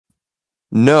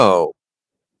No.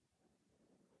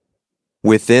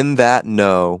 Within that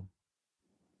no,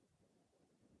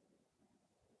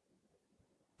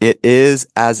 it is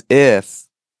as if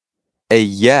a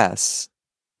yes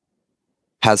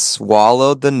has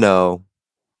swallowed the no.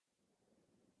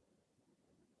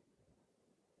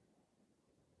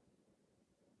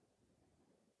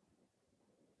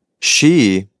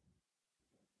 She,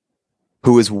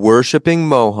 who is worshiping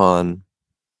Mohan,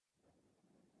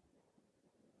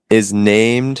 is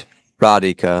named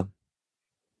Radhika.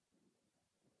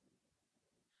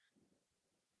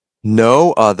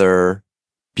 No other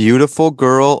beautiful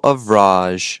girl of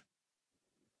Raj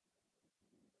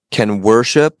can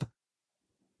worship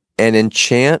and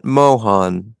enchant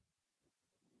Mohan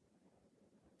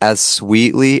as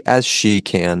sweetly as she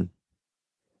can.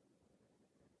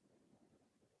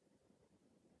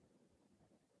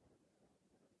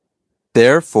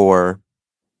 Therefore,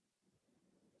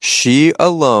 she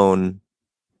alone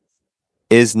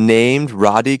is named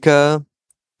Radhika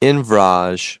in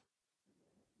Vraj.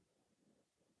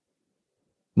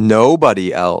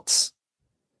 Nobody else.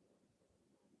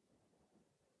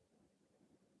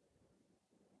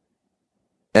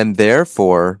 And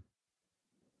therefore,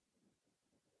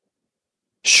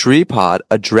 Shripad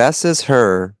addresses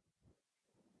her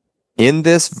in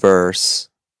this verse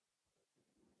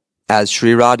as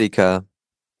Sri Radhika.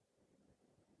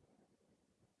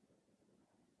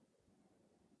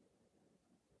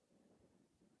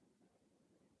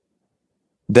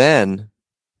 Then,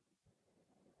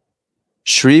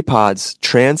 Shripad's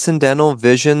transcendental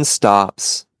vision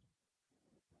stops,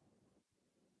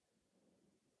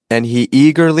 and he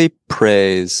eagerly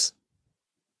prays,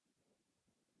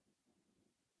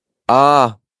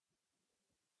 Ah,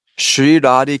 Sri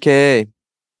Radhike,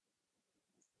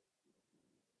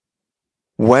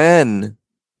 when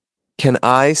can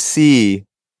I see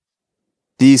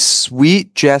these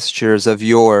sweet gestures of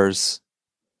yours?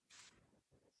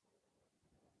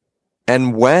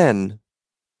 And when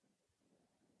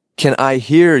can I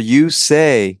hear you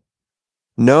say,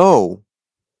 no,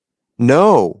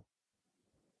 no,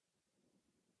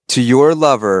 to your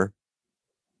lover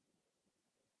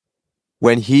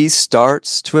when he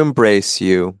starts to embrace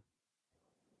you?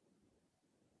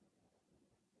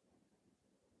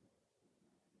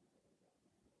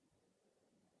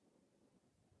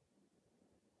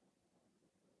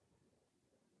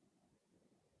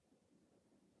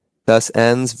 Thus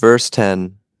ends verse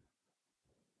 10.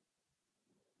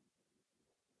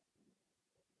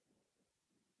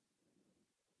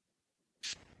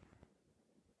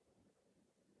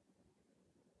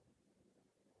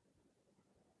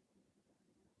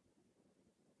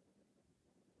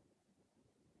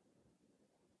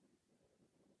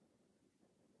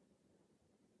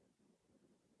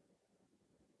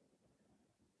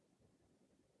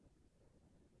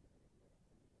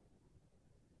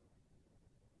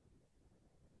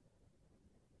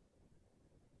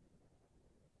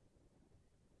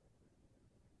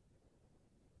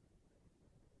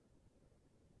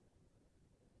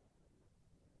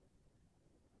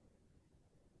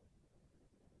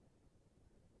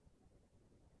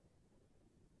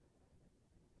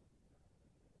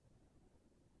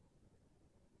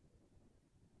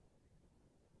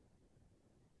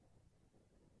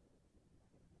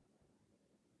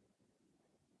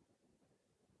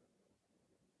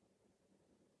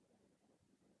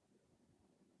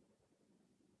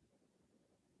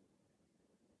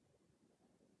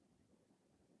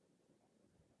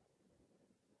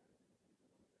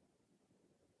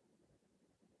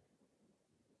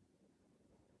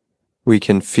 We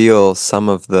can feel some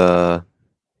of the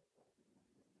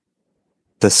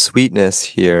sweetness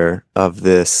here of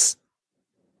this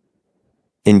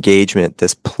engagement,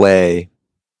 this play,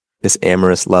 this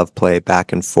amorous love play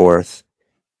back and forth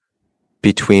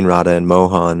between Radha and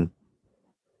Mohan.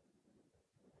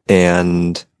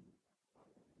 And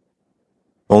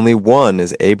only one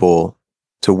is able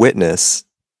to witness,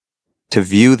 to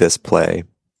view this play.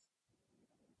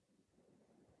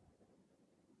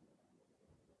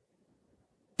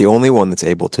 The only one that's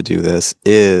able to do this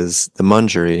is the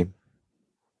Manjari.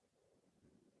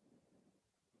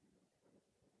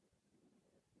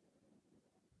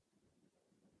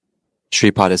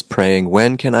 Shripad is praying,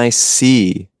 when can I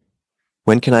see,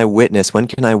 when can I witness, when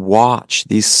can I watch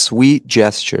these sweet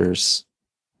gestures?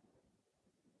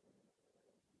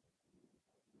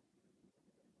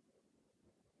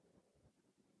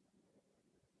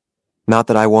 Not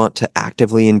that I want to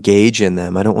actively engage in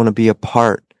them. I don't want to be a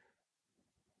part.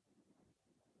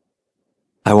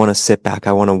 I want to sit back.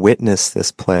 I want to witness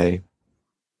this play.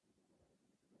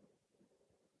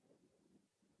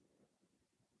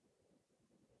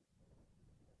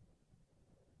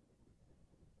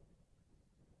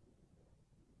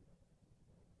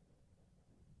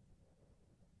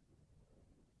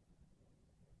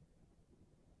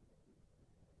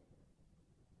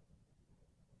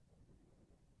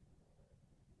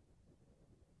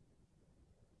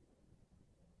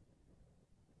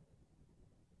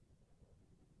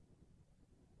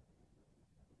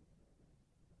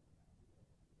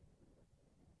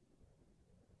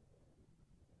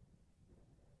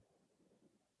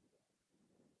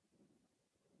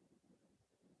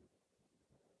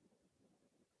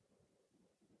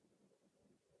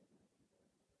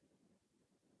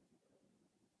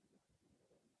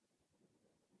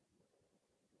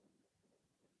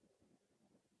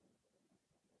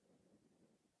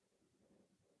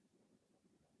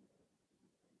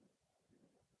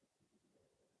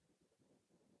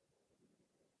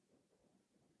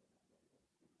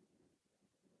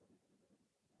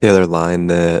 The other line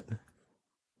that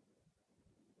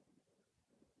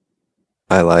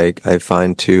I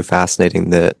find too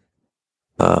fascinating that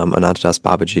Anantadas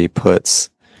Babaji puts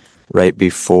right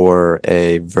before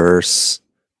a verse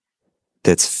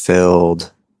that's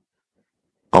filled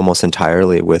almost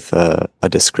entirely with a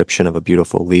description of a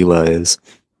beautiful Leela is,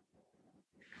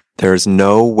 there's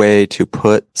no way to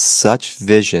put such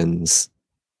visions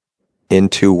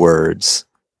into words.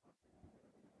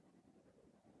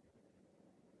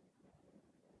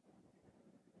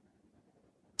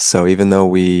 So even though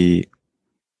we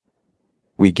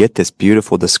get this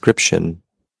beautiful description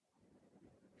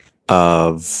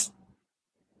of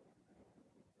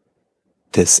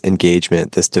this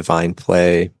engagement, this divine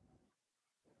play,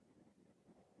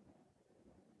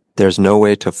 there's no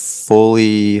way to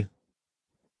fully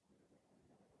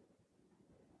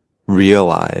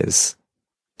realize,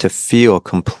 to feel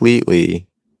completely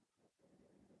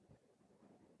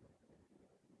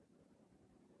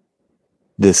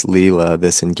this Leela,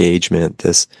 this engagement,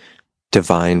 this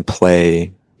divine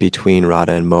play between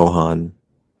Radha and Mohan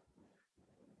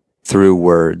through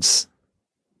words.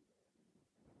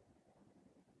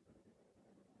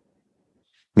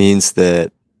 Means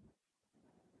that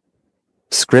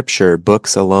scripture,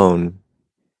 books alone,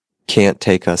 can't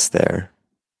take us there.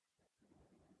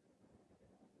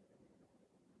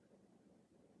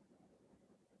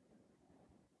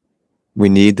 We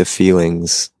need the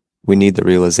feelings. We need the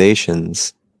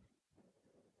realizations.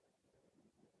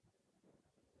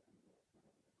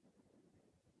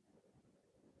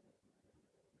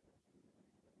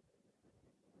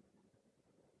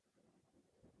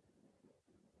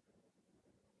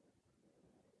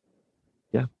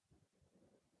 Yeah.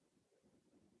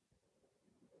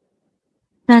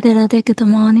 Radha, good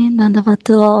morning, Dandava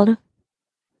to all.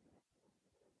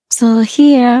 So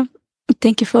here,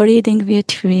 thank you for reading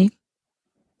beautifully.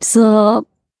 So,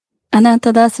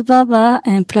 Anantadas Baba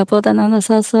and Prabodhananda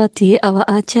Saraswati, our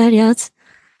acharyas,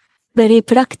 very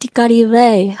practically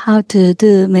way how to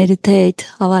do meditate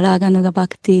our Raganuga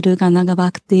Bhakti, Ruganaga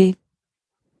Bhakti,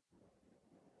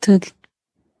 to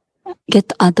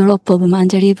get a drop of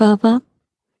Manjari Baba.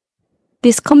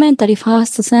 This commentary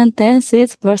first sentence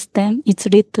is verse 10, it's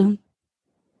written,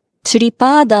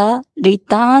 Sripada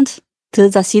returns to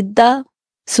the Siddha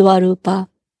Swarupa.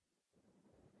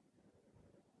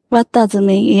 What does it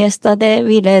mean? Yesterday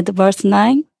we read verse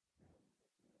 9.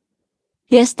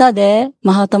 Yesterday,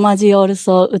 Mahatma Ji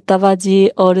also, Uttava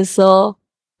Ji also,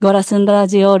 Gaurasundara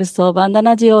Ji also,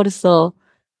 Vandana Ji also,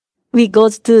 we go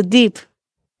too deep.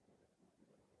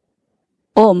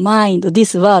 Oh, mind,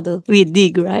 this word we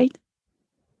dig, right?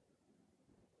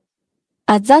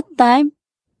 At that time,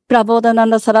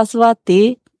 Prabodhananda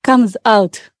Saraswati comes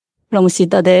out from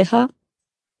Siddha Deha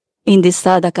in this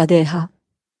Sadhaka Deha.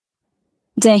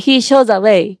 Then he shows a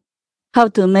way how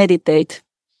to meditate.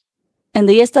 And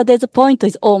yesterday's point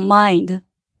is all mind.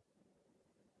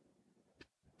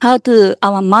 How to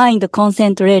our mind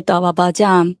concentrate our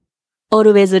bhajan,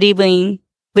 always live in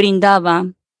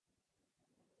Vrindavan.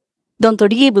 Don't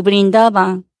leave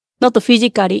Vrindavan, not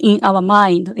physically in our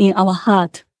mind, in our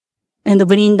heart. And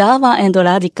Vrindavan and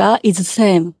Radhika is the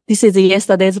same. This is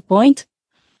yesterday's point.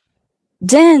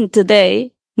 Then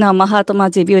today, now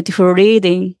Mahatmaji beautiful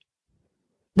reading,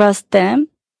 verse 10.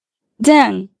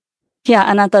 Then, here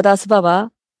Anantadas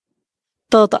Baba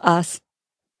taught us,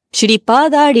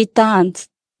 Shripada returns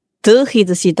to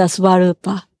his Siddha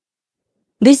Swarupa.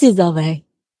 This is the way.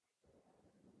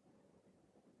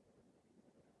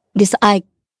 This I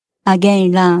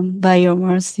again learn by your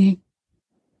mercy.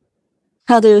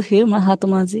 How do you feel,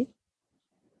 Mahatmaji?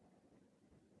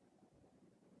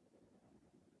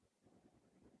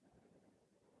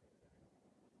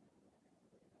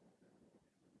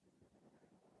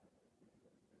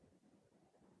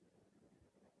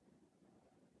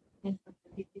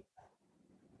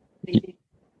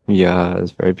 Yeah,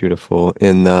 it's very beautiful.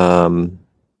 I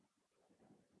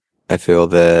feel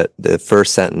that the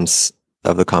first sentence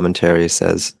of the commentary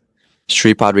says,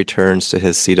 Shripad returns to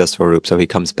his Siddha Swarup, so he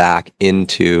comes back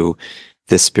into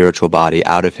this spiritual body,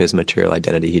 out of his material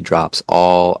identity. He drops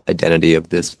all identity of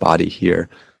this body here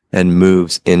and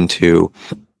moves into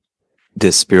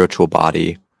this spiritual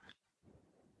body.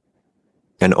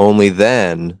 And only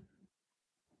then,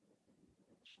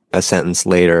 a sentence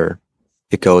later,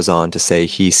 it goes on to say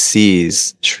he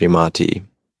sees Srimati.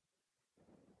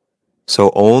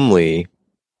 So only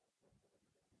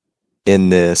in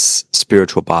this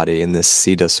spiritual body, in this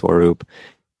Siddha Swarup,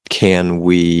 can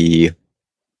we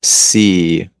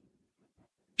see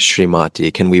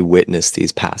Srimati? Can we witness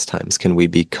these pastimes? Can we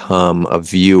become a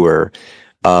viewer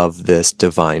of this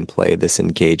divine play, this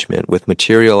engagement? With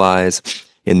material eyes,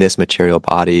 in this material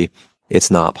body, it's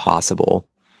not possible.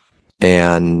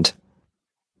 And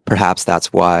perhaps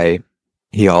that's why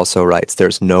he also writes,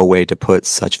 there's no way to put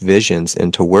such visions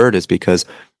into word, is because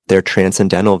they're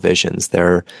transcendental visions.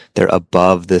 They're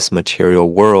above this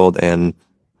material world, and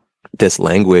this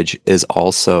language is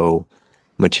also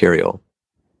material.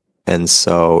 And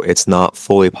so it's not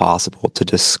fully possible to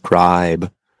describe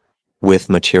with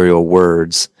material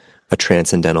words a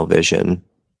transcendental vision.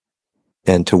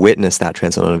 And to witness that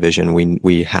transcendental vision,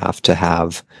 we have to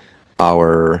have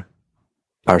our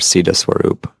Siddha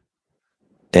Swarup.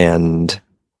 And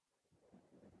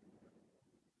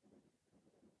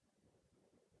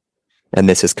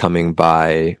this is coming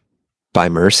by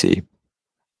mercy.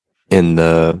 In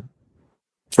the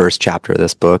first chapter of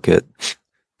this book, it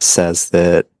says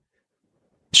that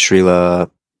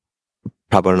Srila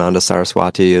Prabhupada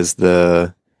Saraswati is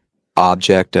the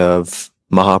object of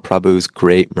Mahaprabhu's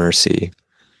great mercy.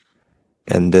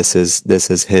 And this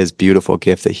is his beautiful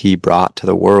gift that he brought to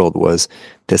the world, was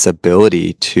this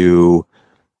ability to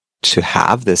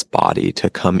have this body, to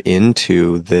come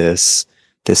into this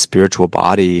spiritual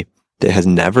body that has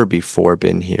never before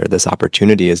been here. This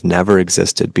opportunity has never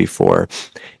existed before.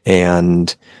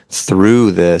 And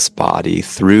through this body,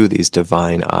 through these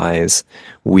divine eyes,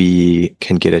 we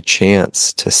can get a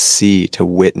chance to see, to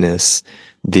witness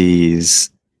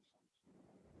these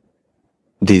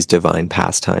divine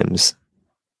pastimes.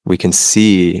 We can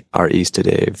see our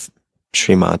Istadev,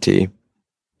 Srimati.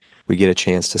 We get a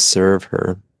chance to serve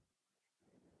her.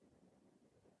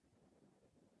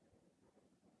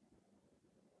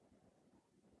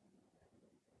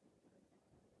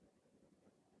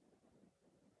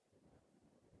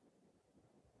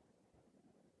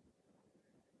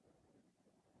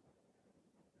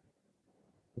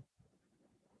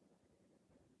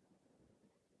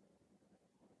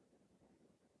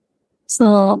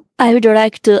 So I would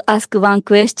like to ask one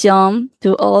question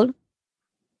to all.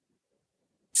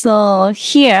 So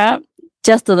here,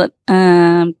 just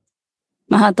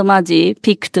Mahatmaji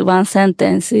picked one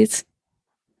sentence.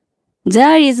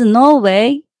 There is no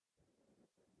way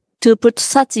to put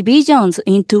such visions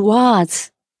into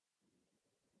words.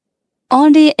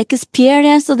 Only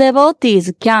experienced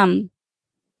devotees can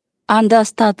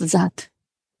understand that.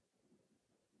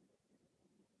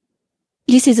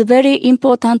 This is a very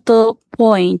important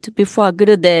point before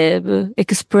Gurudev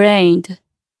explained.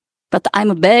 But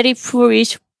I'm very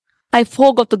foolish. I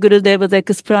forgot Gurudev's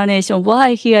explanation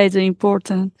why here is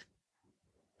important.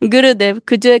 Gurudev,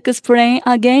 could you explain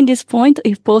again this point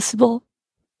if possible?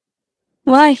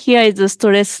 Why here is the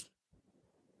stress?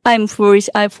 I'm foolish.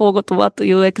 I forgot what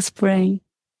you explained.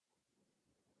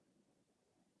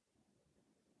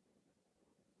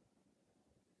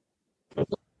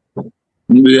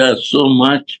 We are so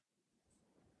much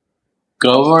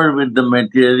covered with the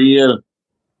material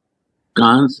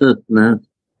consciousness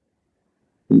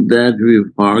that we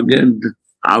forget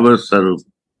ourselves.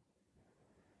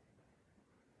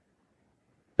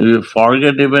 We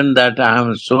forget even that I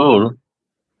am soul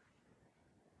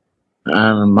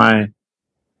and my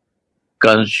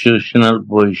constitutional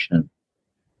position.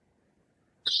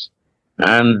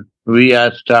 And we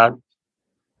are start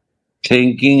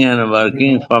thinking and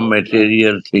working for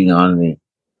material thing only.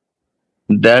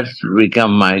 That's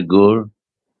become my goal.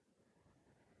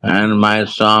 And my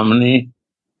Swami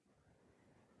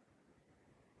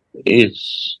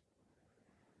is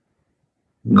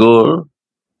goal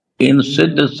in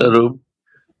Siddha Sarup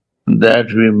that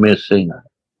we're missing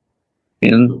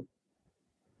in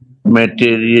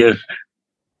material,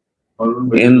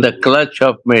 in the clutch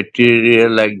of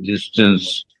material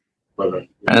existence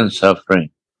and suffering.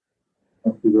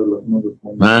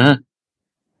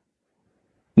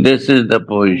 This is the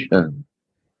position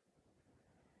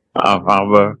of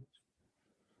our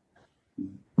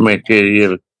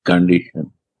material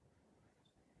condition.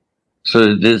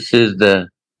 So this is the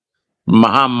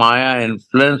Mahamaya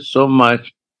influence so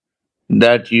much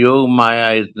that Yoga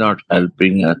Maya is not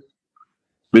helping us.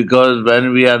 Because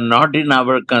when we are not in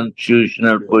our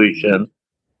constitutional position,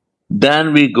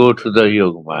 then we go to the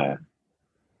Yoga Maya.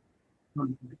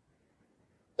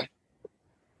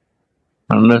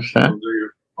 Understand?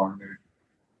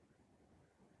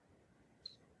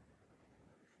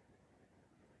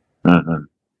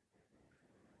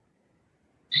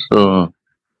 So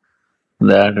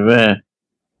that way,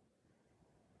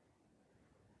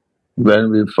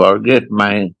 when we forget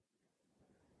my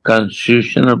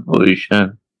constitutional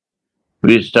position,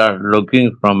 we start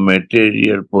looking from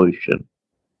material position.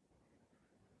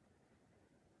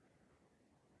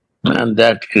 And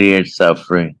that creates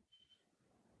suffering.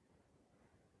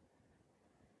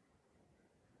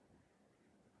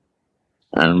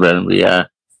 And when we are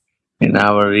in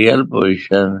our real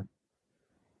position,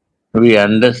 we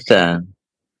understand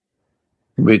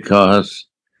because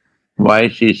why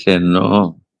she said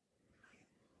no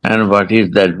and what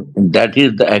is that? That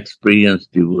is the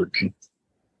experienced devotee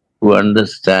who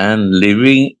understand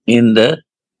living in the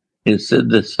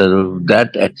Siddha Sarup,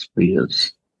 that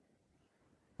experience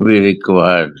we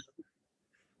require.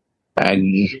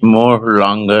 And more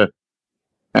longer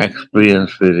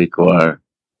experience we require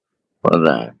for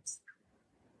that.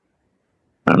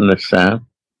 Understand?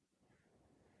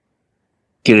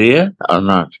 Clear or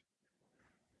not?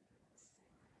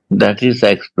 That is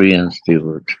experienced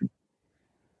devotee.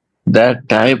 That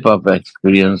type of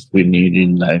experience we need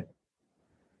in life.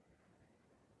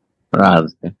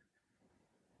 Radha.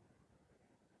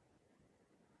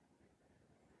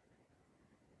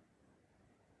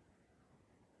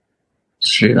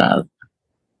 Sri Radha.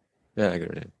 Yeah, I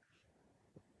get it.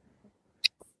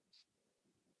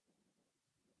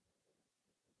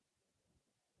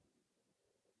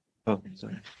 Oh,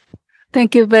 sorry.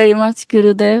 Thank you very much,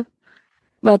 Gurudev.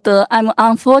 But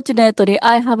unfortunately,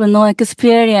 I have no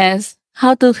experience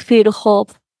how to feel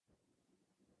hope.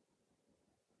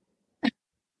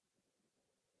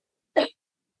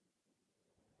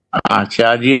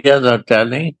 Acharyas are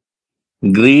telling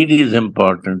greed is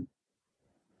important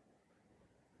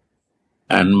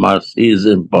and mercy is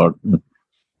important.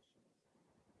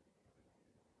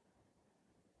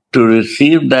 To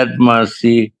receive that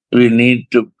mercy, we need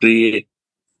to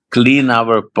clean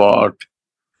our pot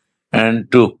and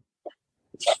to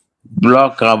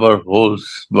block our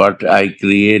holes, what I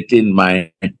create in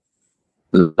my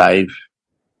life.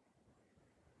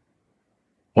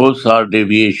 Holes are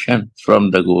deviation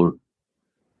from the goal.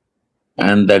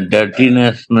 And the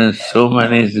dirtiness means so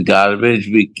many garbage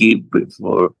we keep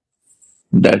before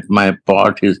that my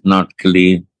pot is not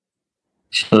clean.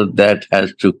 So that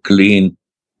has to clean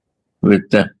with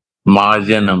the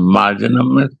marjanam.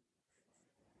 Marjanam is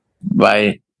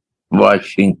by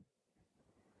washing,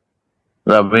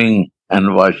 rubbing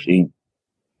and washing.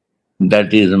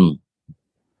 That is.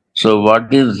 So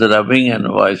what is rubbing and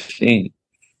washing?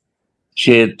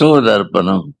 Cheto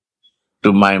darpanam,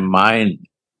 to my mind,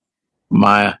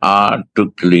 my heart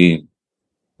to clean.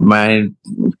 My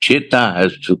chitta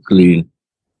has to clean.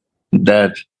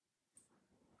 That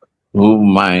who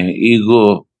my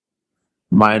ego,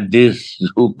 my this,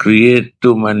 who create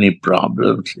too many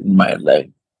problems in my life,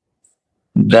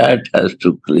 that has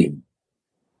to clean.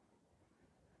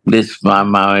 This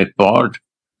my pot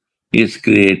is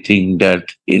creating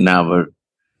that in our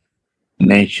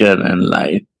nature and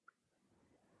life.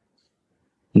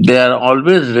 They are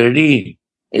always ready,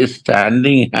 a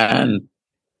standing hand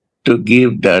to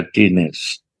give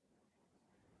dirtiness.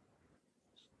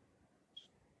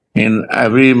 In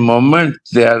every moment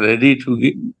they are ready to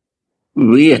give.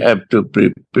 We have to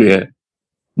prepare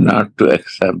not to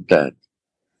accept that.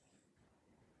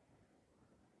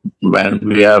 When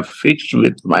we are fixed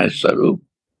with my Sarup,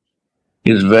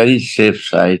 is very safe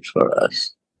side for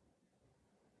us.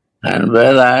 And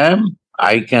where I am,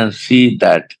 I can see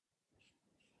that.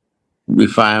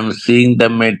 If I am seeing the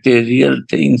material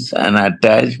things and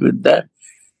attached with that,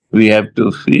 we have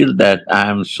to feel that I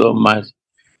am so much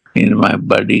in my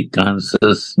body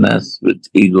consciousness with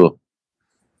ego.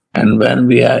 And when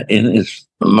we are in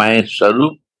my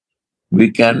Sarup,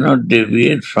 we cannot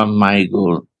deviate from my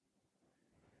goal.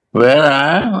 Where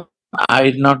I am,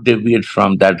 I not deviate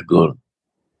from that goal.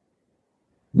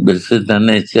 This is the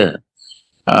nature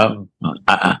of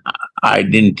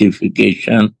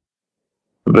identification,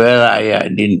 where I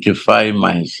identify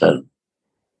myself.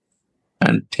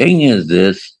 And thing is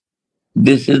this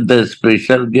is the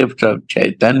special gift of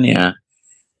Chaitanya,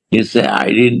 is the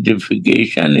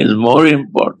identification is more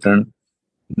important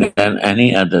than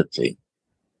any other thing.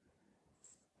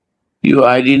 You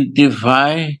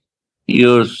identify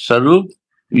your Sarup,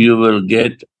 you will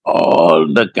get all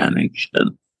the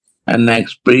connection and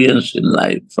experience in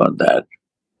life for that.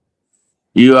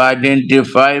 You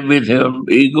identify with your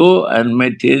ego and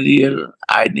material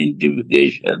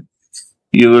identification,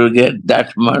 you will get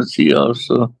that mercy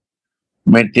also,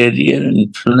 material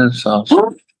influence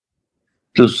also,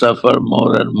 to suffer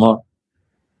more and more.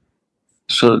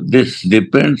 So this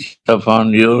depends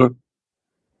upon your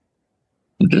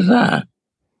desire,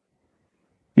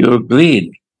 your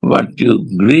greed, what you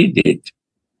greed it,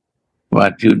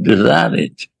 what you desire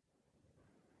it.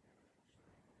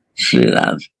 Sri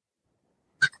Radha.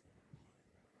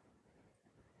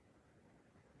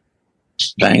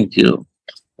 Thank you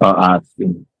for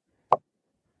asking.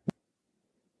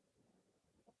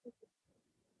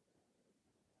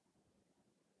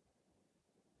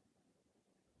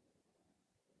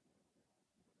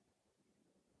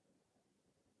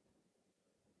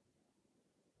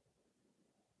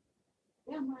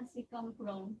 mercy come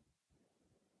from?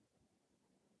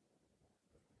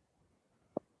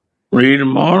 Read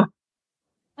more.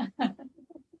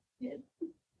 Yes.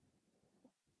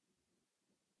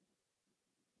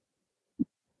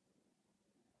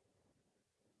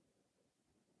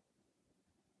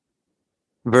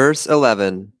 Verse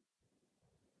 11.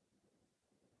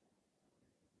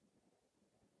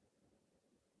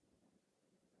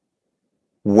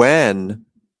 When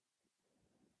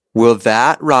will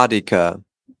that Radhika,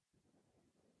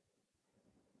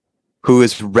 who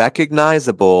is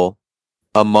recognizable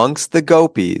amongst the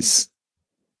gopis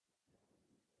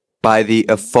by the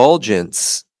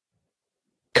effulgence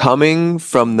coming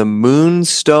from the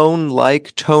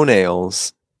moonstone-like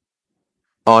toenails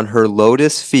on her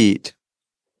lotus feet,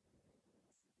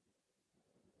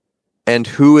 and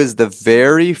who is the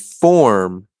very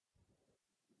form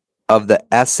of the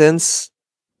essence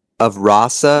of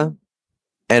rasa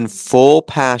and full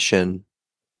passion,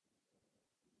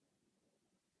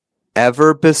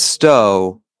 ever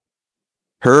bestow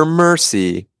her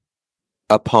mercy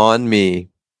upon me.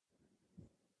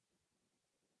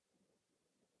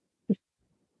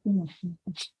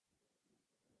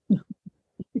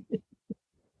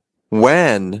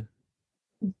 When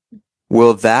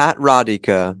will that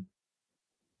Radhika,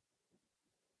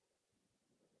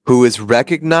 who is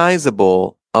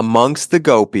recognizable amongst the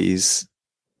gopis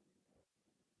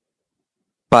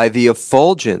by the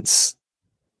effulgence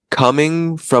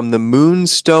coming from the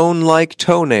moonstone-like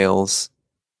toenails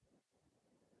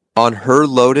on her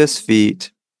lotus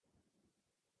feet,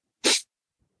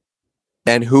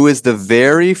 and who is the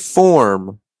very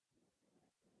form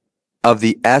of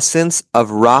the essence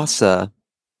of rasa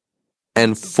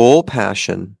and full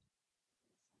passion,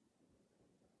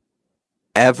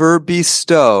 ever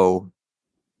bestow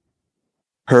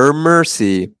her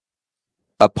mercy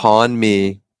upon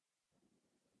me.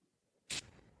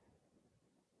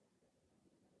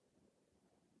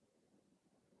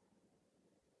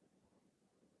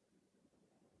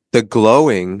 The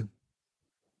glowing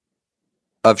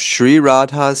of Sri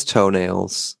Radha's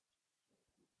toenails.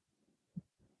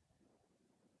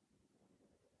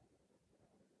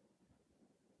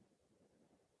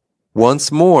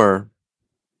 Once more,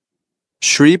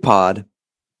 Shripad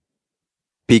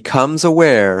becomes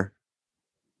aware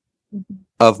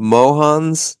of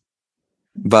Mohan's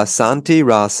Vasanti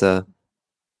Rasa,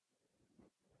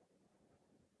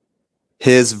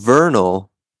 his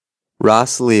vernal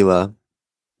Raslila.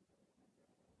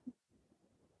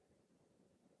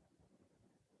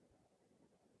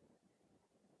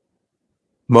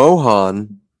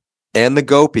 Mohan and the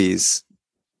gopis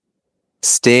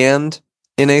stand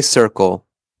in a circle.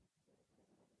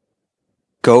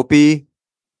 Gopi,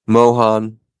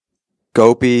 Mohan,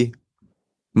 Gopi,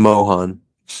 Mohan.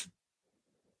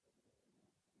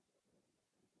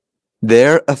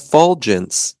 Their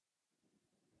effulgence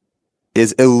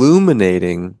is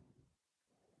illuminating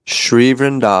Sri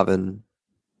Vrindavan.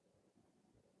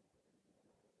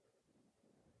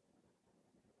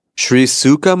 Sri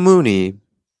Sukha Muni,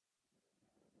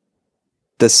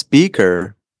 the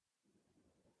speaker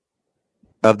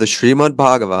of the Srimad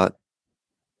Bhagavat,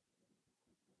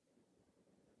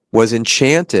 was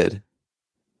enchanted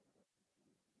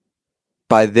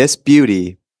by this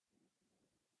beauty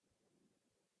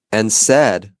and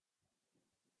said,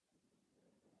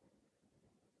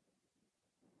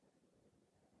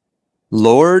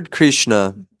 Lord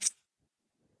Krishna,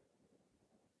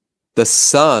 the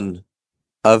son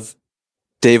of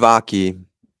Devaki,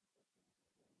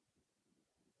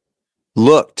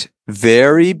 looked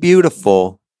very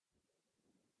beautiful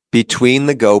between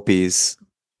the gopis,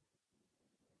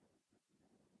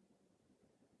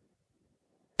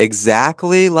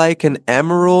 exactly like an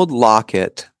emerald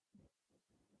locket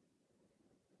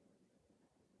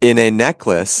in a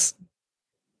necklace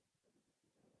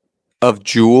of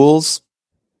jewels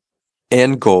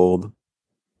and gold.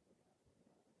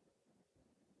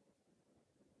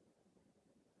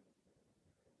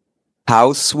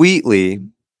 How sweetly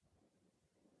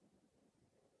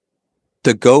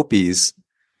the gopis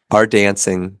are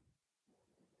dancing.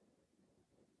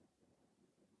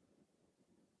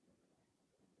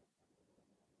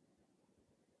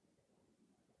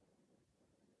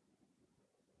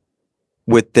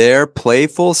 With their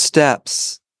playful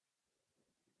steps,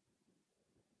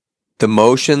 the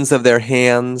motions of their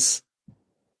hands,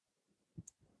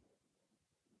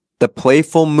 the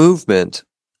playful movement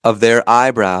of their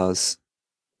eyebrows,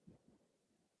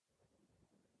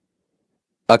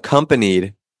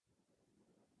 accompanied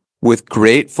with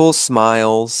grateful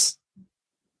smiles,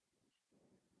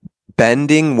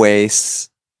 bending waists,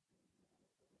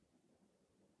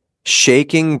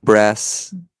 shaking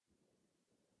breasts,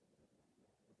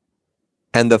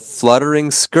 and the fluttering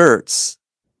skirts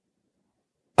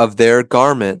of their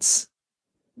garments,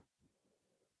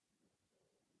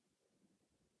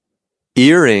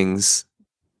 earrings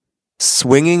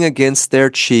swinging against their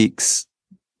cheeks,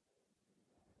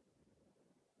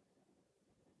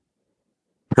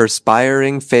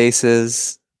 perspiring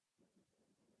faces,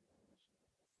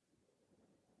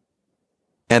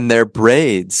 and their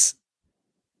braids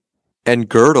and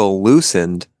girdle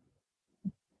loosened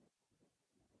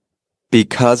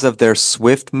because of their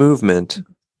swift movement,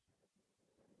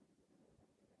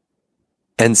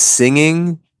 and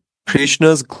singing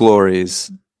Krishna's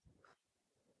glories.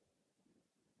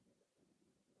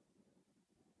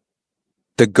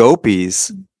 The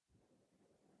gopis,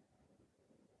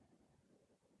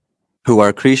 who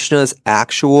are Krishna's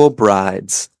actual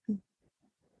brides,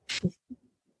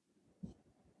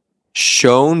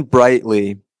 shone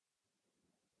brightly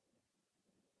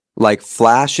like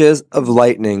flashes of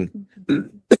lightning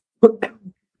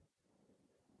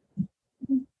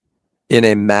in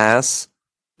a mass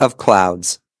of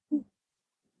clouds.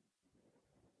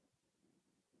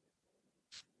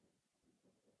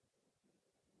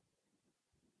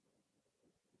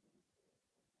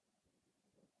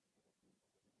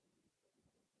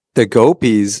 The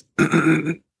gopis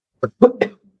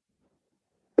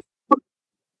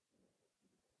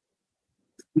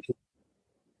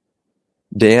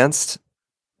danced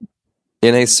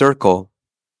in a circle,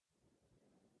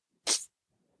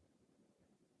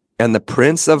 and the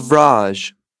Prince of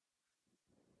Raj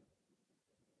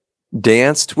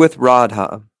danced with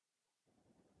Radha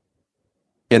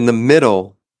in the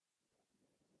middle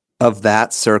of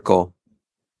that circle.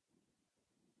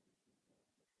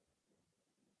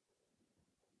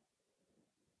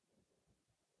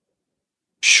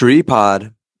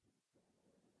 Shripad,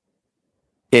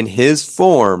 in his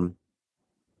form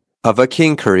of a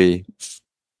kinkari,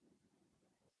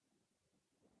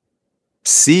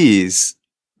 sees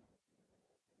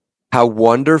how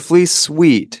wonderfully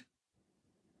sweet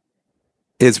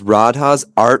is Radha's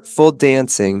artful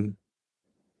dancing,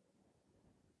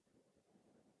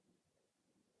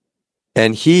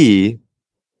 and she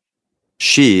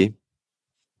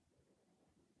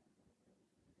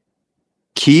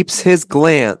keeps his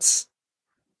glance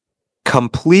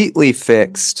completely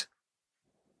fixed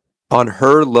on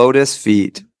her lotus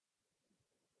feet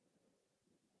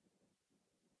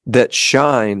that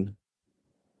shine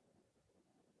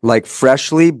like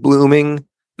freshly blooming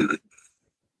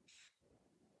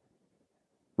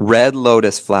red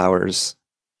lotus flowers.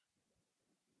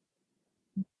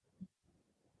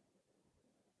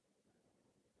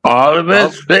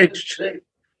 Always fixed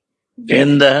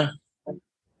in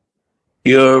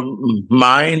your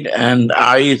mind and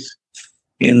eyes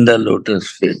in the lotus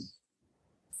feet.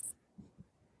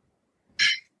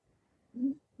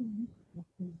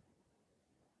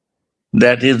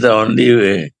 That is the only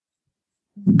way.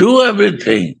 Do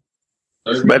everything,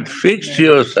 but fix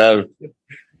yourself,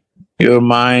 your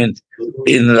mind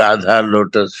in Radha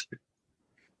lotus.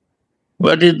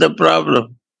 What is the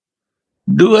problem?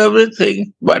 Do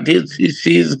everything, but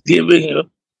she is giving you.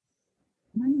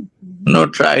 No,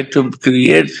 try to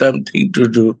create something to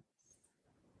do.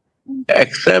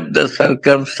 Accept the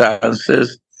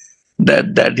circumstances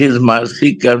that His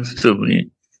mercy comes to me,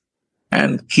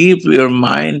 and keep your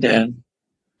mind and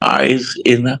eyes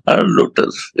in her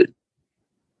lotus feet.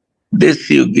 This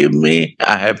you give me,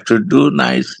 I have to do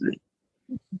nicely.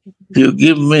 You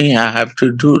give me, I have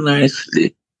to do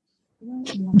nicely.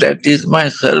 That is my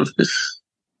service.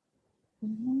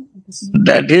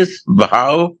 That is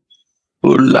bhav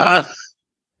ullas.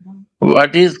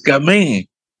 What is coming?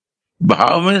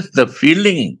 Bhav means the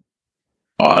feeling,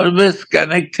 always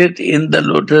connected in the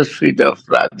lotus feet of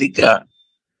Radhika.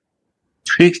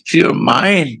 Fix your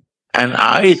mind and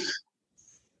eyes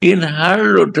in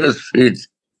her lotus feet.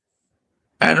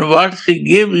 And what she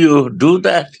give you, do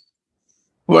that.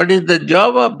 What is the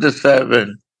job of the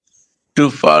servant? To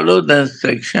follow the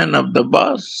instruction of the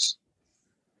boss.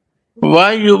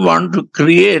 Why you want to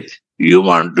create? You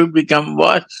want to become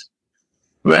boss.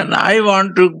 When I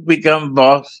want to become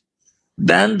boss,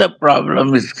 then the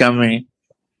problem is coming.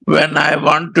 When I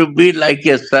want to be like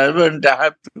a servant, I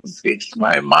have to fix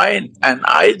my mind and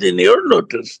eyes in your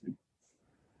lotus.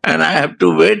 And I have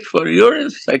to wait for your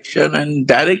instruction and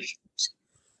directions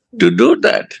to do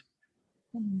that.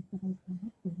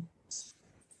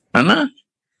 Anna?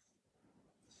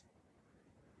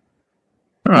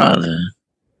 Radha.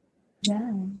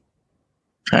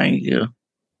 Thank you.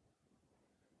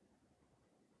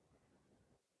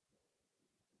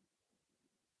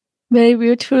 Very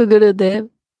beautiful, Gurudev.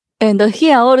 And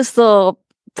here also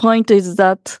point is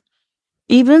that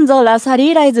even though Rasa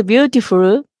Leela is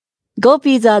beautiful,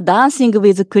 gopis are dancing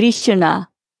with Krishna.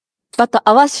 But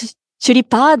our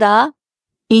Shripada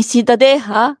in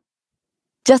Siddhadeha,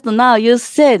 just now you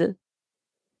said,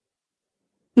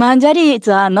 Manjaris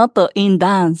are not in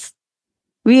dance.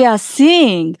 We are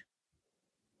seeing.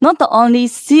 Not only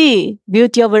see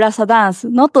beauty of Rasa dance,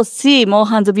 not to see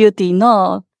Mohan's beauty,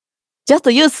 no. Just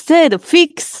you said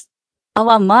fix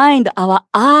our mind, our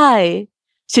eye,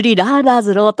 Sri Radha's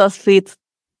lotus feet.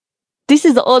 This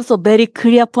is also very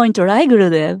clear point, right,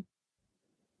 Gurudev?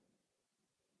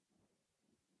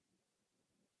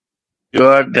 You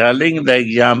are telling the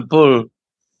example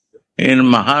in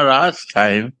Maharaj's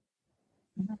time.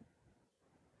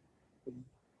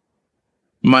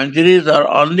 Manjaris are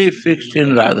only fixed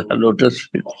in Radha lotus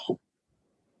feet.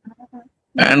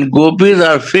 And gopis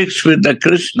are fixed with the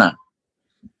Krishna.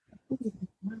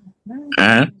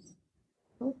 And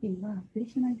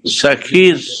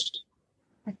Sakhis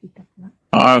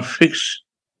are fixed.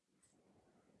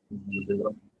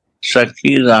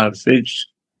 Sakhis are fixed.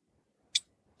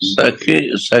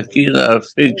 Sakhis are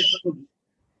fixed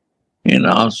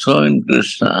also in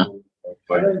Krishna.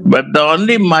 But the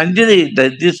only Manjari,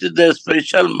 that this is the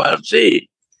special mercy,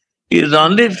 is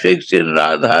only fixed in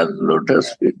Radha's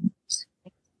lotus feet.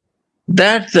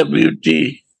 That's the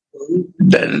beauty.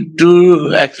 That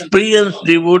to experience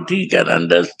devotee can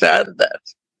understand that.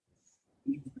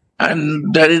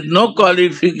 And there is no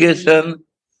qualification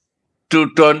to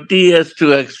 20 years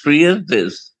to experience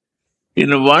this.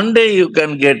 In one day you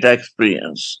can get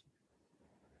experience.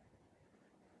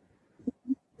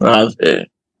 Radha.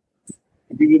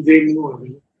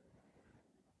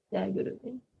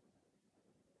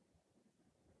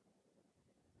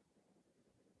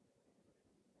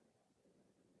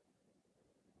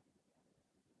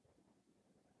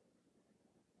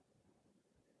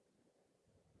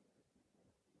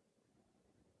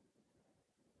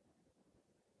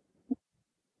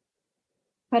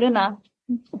 Karuna.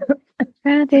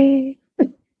 Radhe,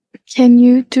 can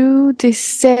you do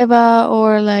this seva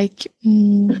or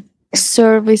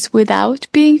service without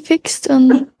being fixed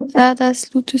on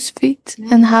Radha's lotus feet?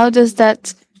 And how does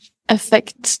that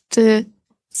affect the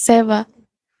seva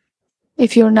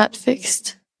if you're not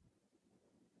fixed?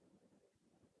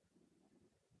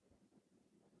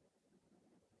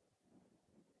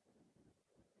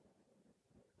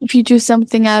 If you do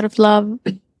something out of love,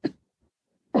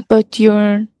 but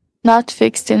you're not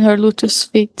fixed in her lotus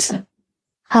feet,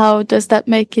 how does that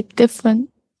make it different?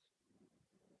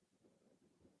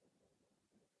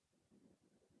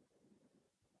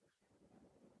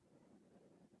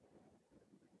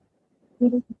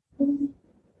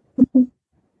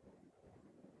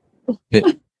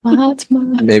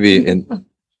 Mahatma. Maybe in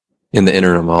the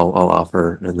interim, I'll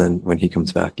offer, and then when he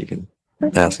comes back, you can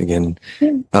ask again.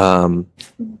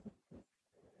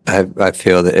 I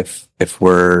feel that if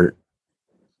we're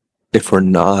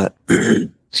not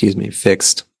excuse me,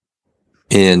 fixed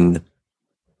in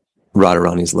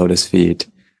Radharani's lotus feet,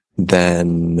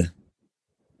 then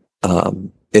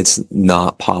it's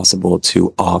not possible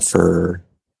to offer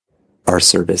our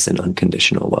service in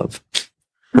unconditional love.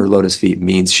 Her lotus feet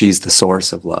means she's the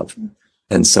source of love.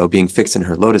 And so being fixed in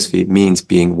her lotus feet means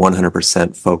being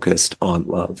 100% focused on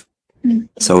love.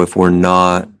 So if we're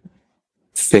not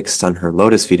fixed on her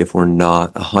lotus feet, if we're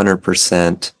not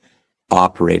 100%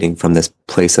 operating from this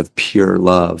place of pure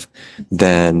love,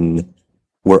 then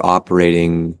we're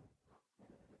operating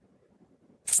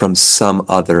from some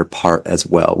other part as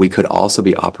well. We could also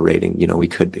be operating, it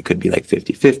could be like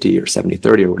 50-50 or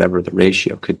 70-30 or whatever the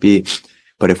ratio could be.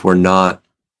 But if we're not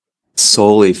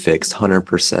solely fixed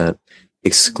 100%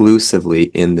 exclusively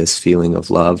in this feeling of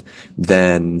love,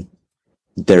 then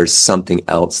there's something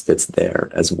else that's there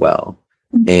as well.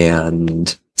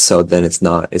 And so then it's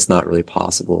not really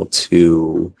possible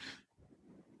to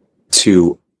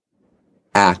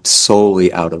act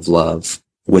solely out of love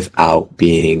without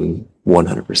being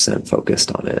 100%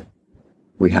 focused on it.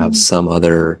 We have some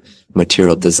other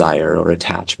material desire or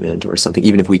attachment or something.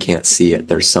 Even if we can't see it,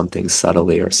 there's something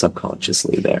subtly or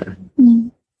subconsciously there.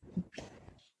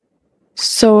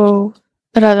 So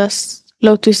Radha's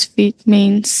lotus feet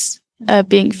means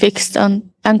being fixed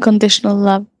on unconditional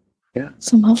love. Yeah.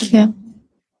 Somehow, yeah.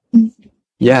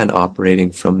 Yeah, and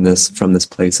operating from this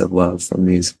place of love, from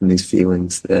these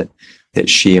feelings that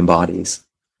she embodies.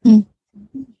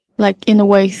 Like in a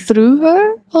way through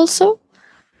her also?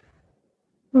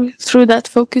 Or through that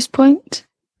focus point?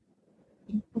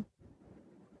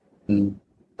 I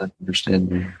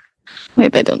understand.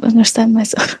 Maybe I don't understand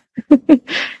myself.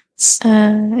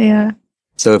 Yeah.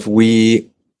 So if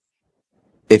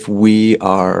if we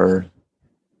are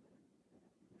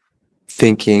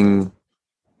thinking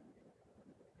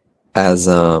as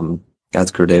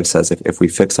Gurudev says, if we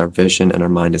fix our vision and our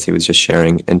mind, as he was just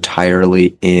sharing,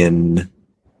 entirely in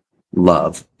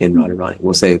love, in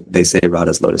Radharani. They say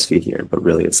Radha's lotus feet here, but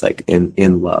really it's like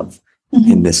in love,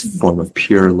 in this form of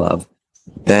pure love,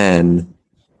 then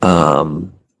the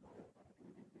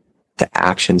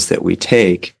actions that we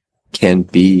take can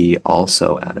be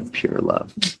also out of pure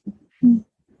love.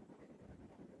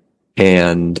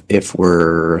 And if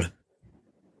we're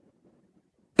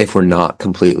not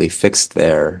completely fixed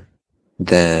there,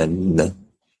 then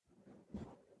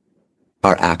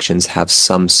our actions have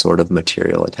some sort of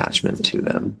material attachment to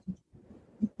them.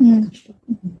 I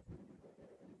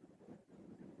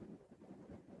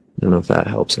don't know if that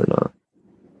helps or not.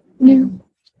 Yeah.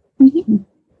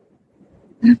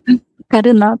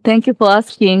 Karuna, thank you for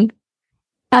asking.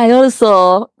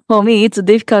 For me, it's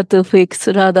difficult to fix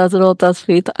Radha's lotus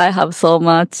feet. I have so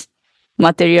much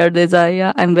material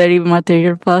desire. I'm very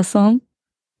material person.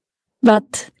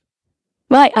 But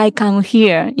why I come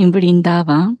here in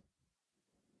Vrindavan,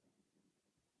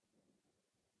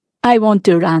 I want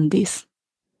to learn this.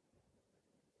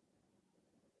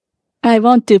 I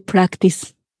want to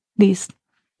practice this.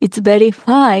 It's very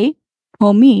fine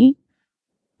for me,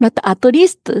 but at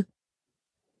least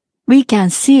we can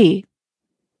see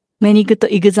many good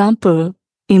examples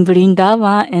in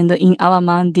Vrindavan and in our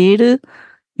mandir.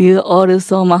 You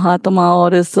also, Mahatma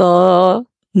also,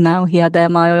 now here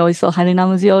Dharma also,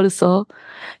 Harinamji also.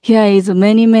 Here is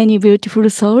many, many beautiful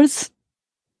souls.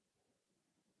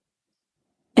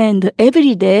 And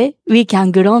every day we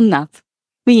can grow up.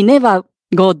 We never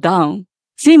go down.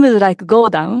 Seems like go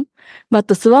down, but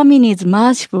Swamini is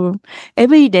merciful.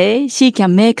 Every day she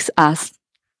can make us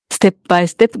step by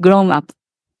step grown up.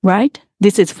 Right?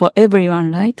 This is for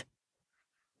everyone, right?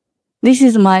 This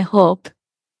is my hope.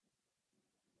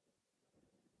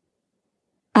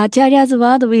 Acharya's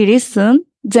word we listen,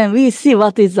 then we see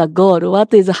what is the goal,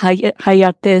 what is the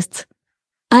higher test.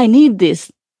 I need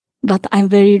this, but I'm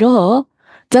very low.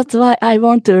 That's why I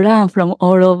want to learn from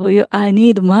all of you. I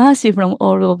need mercy from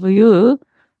all of you.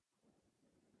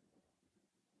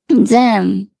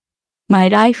 Then my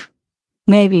life,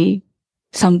 maybe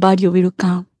some value will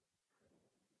come.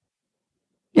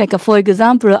 Like for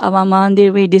example, our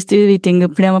mandir we distributing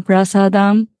Prema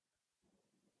Prasadam.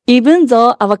 Even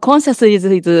though our consciousness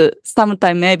is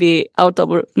sometimes maybe out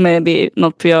of maybe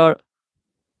not pure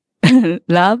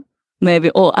love,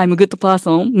 maybe I'm a good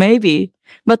person, maybe,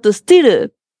 but still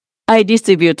I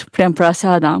distribute Prem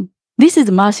Prasadam. This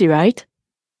is mercy, right?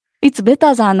 It's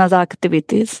better than other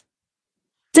activities.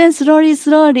 Then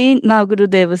slowly, now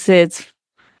Gurudev says,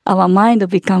 our mind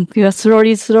becomes pure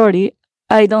slowly.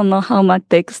 I don't know how much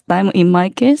takes time in my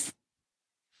case,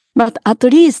 but at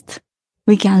least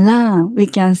we can learn, we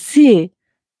can see.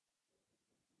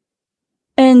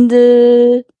 And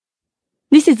this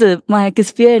is my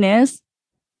experience.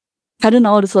 Karuna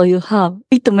also you have.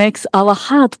 It makes our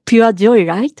heart pure joy,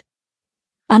 right?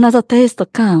 Another taste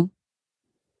come.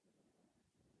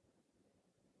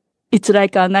 It's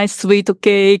like a nice sweet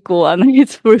cake or a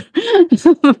nice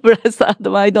prasad.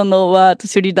 I don't know what.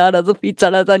 Sri Radha's pizza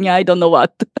lasagna, I don't know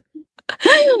what.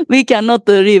 We cannot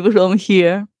live from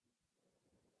here.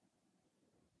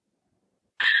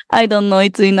 I don't know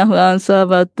it's enough answer,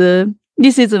 but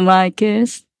this is my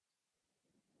case.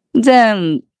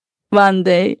 Then one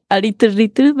day, a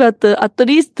little, but at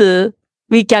least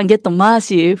we can get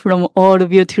mercy from all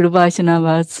beautiful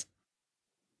Vaishnavas.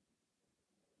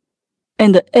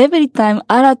 And every time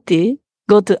Arati,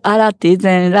 go to Arati,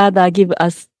 then Radha give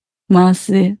us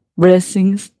mercy,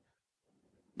 blessings,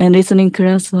 and listening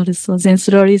class also. Then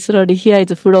slowly, here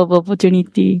is full of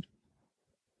opportunity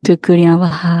to clean our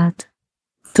heart,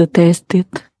 to taste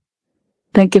it.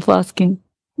 Thank you for asking.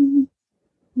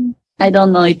 I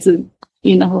don't know it's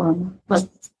enough or not, but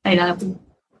I love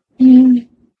it.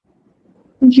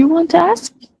 You want to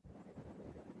ask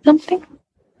something?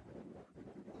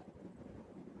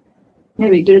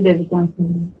 Maybe Gurudev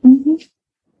can.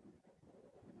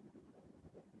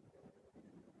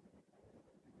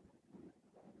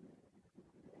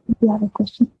 You have a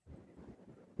question?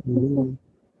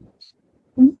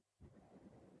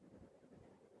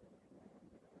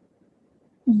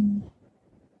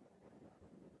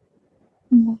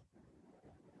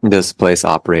 This place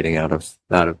operating out of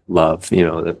love,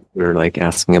 that we're like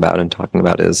asking about and talking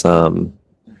about is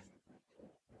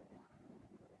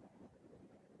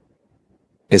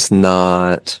it's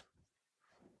not,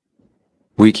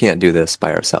 we can't do this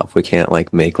by ourselves. We can't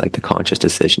like make like the conscious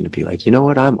decision to be like, you know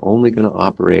what, I'm only going to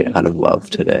operate out of love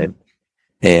today.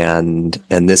 And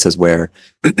this is where,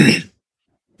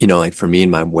 you know, like for me in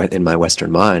my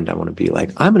Western mind, I want to be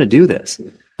like, I'm going to do this.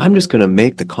 I'm just going to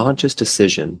make the conscious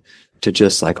decision to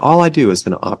just like, all I do is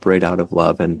going to operate out of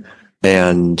love.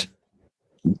 And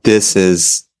this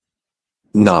is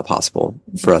not possible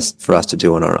for us to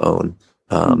do on our own.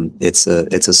 It's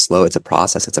a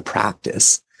process. It's a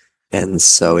practice. And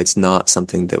so it's not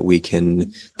something that we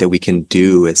can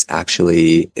do.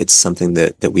 It's something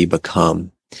that we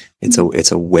become.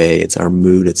 It's a way, it's our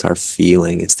mood, it's our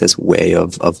feeling, it's this way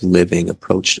of living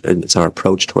it's our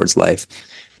approach towards life.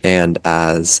 And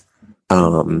as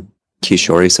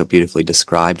Kishori so beautifully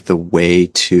described, the way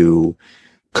to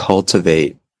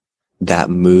cultivate that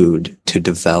mood, to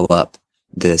develop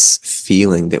this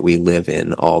feeling that we live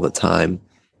in all the time.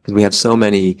 Because we have so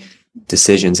many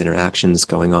decisions, interactions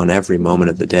going on every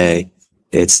moment of the day.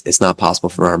 It's not possible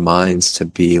for our minds to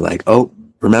be like, oh,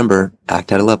 remember,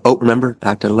 act out of love. Oh, remember,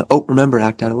 act out of love. Oh, remember,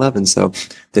 act out of love. And so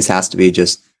this has to be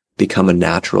just become a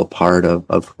natural part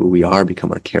of who we are,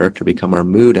 become our character, become our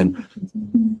mood. And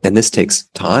this takes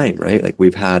time, right? Like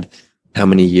we've had how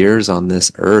many years on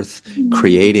this earth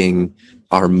creating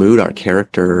our mood, our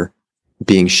character,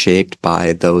 being shaped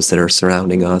by those that are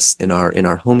surrounding us in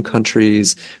our home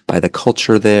countries, by the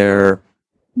culture there,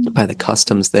 by the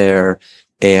customs there.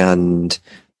 And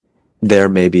they're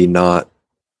maybe not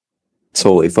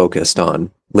solely focused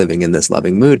on living in this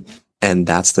loving mood. And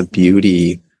that's the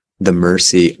beauty, the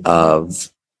mercy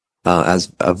of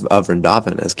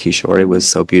Vrindavan, as Kishori was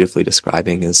so beautifully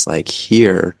describing, is like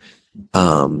here,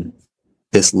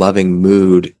 this loving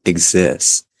mood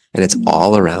exists and it's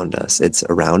all around us. It's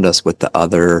around us with the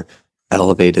other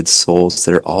elevated souls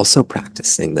that are also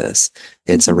practicing this.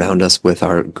 It's around us with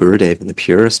our Gurudev in the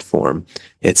purest form.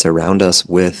 It's around us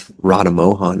with Radha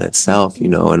Mohan itself, you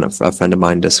know, and a friend of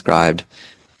mine described,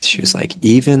 she was like,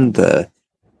 even the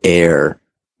air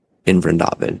in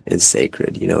Vrindavan is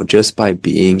sacred, you know, just by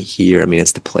being here. I mean,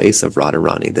 it's the place of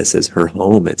Radharani. This is her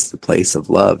home. It's the place of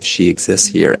love. She exists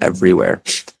here everywhere.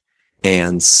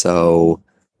 And so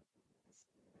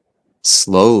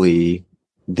slowly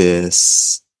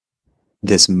this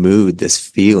mood, this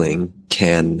feeling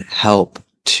can help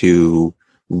to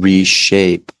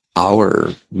reshape our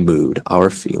mood,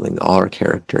 our feeling, our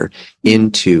character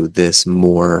into this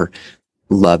more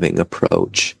loving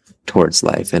approach towards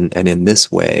life. And in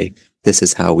this way, this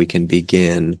is how we can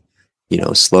begin, you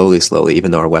know, slowly, even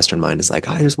though our Western mind is like,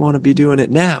 I just want to be doing it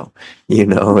now. You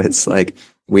know, it's like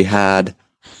we had,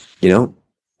 you know,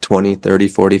 20, 30,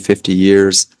 40, 50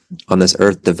 years on this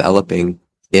earth developing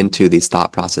into these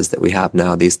thought processes that we have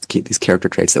now, these character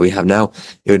traits that we have now.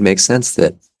 It would make sense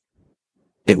that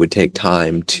it would take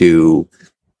time to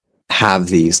have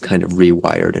these kind of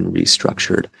rewired and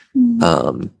restructured.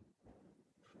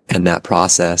 And that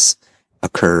process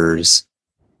occurs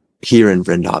here in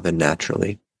Vrindavan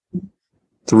naturally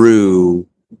through,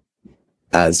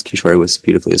 as Kishori was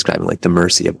beautifully describing, like the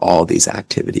mercy of all these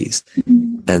activities.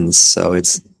 And so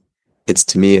it's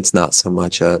to me, it's not so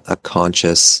much a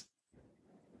conscious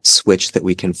switch that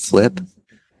we can flip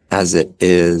as it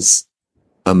is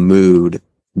a mood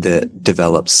that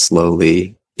develops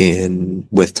slowly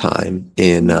with time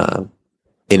in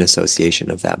association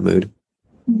of that mood.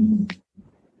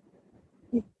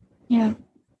 Yeah.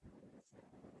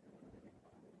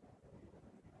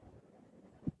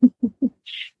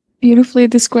 Beautifully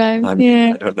described.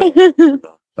 I don't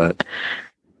know, but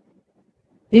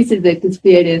This is the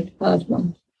experienced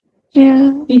person.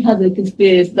 Yeah. He has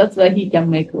experience. That's why he can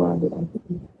make word.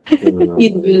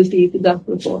 It will see that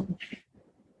before.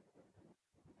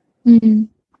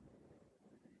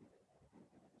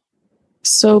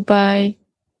 So by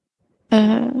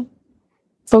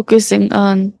focusing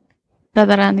on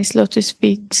Radharani's lotus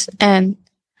feet and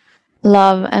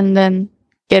love, and then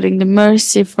getting the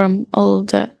mercy from all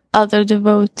the other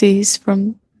devotees,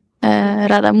 from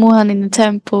Radha Mohan in the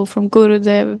temple, from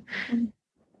Gurudev,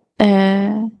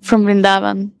 from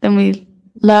Vrindavan, then we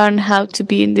learn how to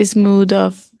be in this mood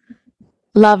of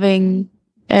loving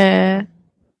and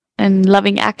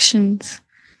loving actions,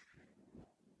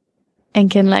 and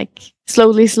can like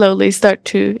slowly start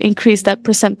to increase that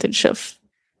percentage of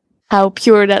how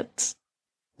pure that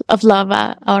of love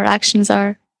our actions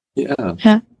are.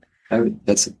 Yeah.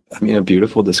 That's a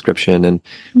beautiful description. And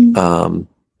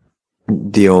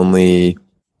the only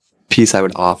piece I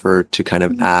would offer to kind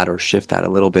of add or shift that a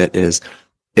little bit is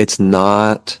it's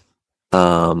not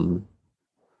something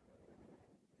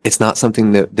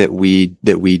that we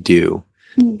do.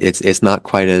 It's not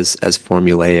quite as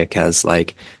formulaic as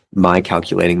like my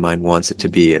calculating mind wants it to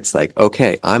be. It's like,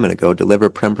 okay, I'm going to go deliver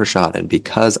Prem Prasad, and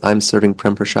because I'm serving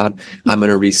Prem Prasad, I'm going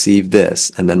to receive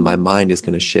this, and then my mind is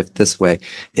going to shift this way.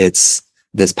 This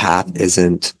path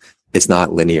it's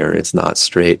not linear, it's not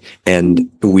straight,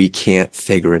 and we can't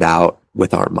figure it out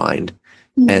with our mind.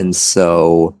 And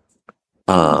so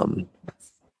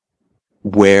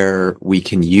where we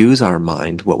can use our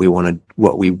mind, what we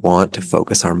want to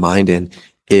focus our mind in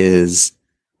is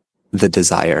the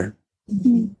desire.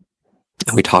 And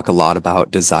we talk a lot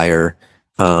about desire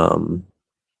in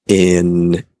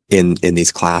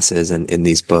these classes and in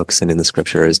these books and in the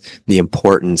scriptures, the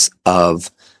importance of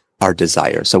our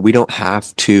desire. So we don't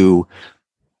have to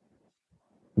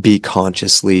be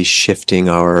consciously shifting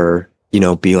our,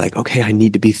 be like, okay, I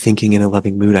need to be thinking in a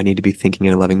loving mood. I need to be thinking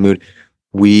in a loving mood.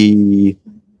 Because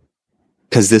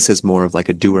this is more of like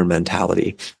a doer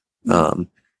mentality.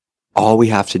 All we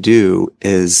have to do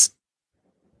is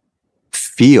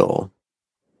feel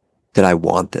that I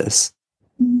want this.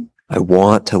 I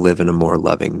want to live in a more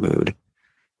loving mood.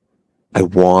 I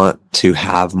want to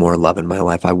have more love in my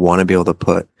life. I want to be able to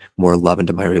put more love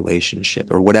into my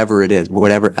relationship, or whatever it is,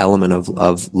 whatever element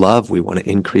of love we want to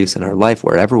increase in our life,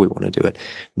 wherever we want to do it.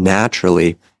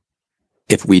 Naturally,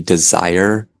 if we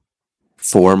desire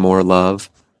for more love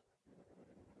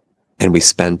and we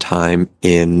spend time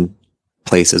in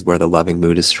places where the loving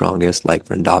mood is strongest, like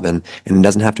Vrindavan, and it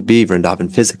doesn't have to be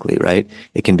Vrindavan physically, right?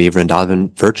 It can be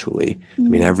Vrindavan virtually. I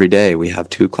mean, every day we have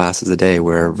 2 classes a day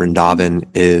where Vrindavan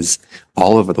is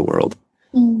all over the world,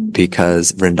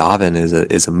 because Vrindavan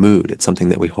is a mood. It's something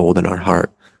that we hold in our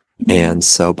heart. And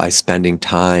so by spending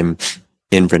time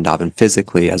in Vrindavan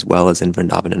physically as well as in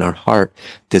Vrindavan in our heart,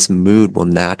 this mood will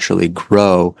naturally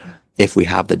grow if we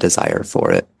have the desire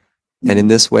for it. And in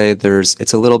this way,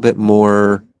 it's a little bit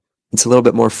more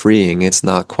freeing. It's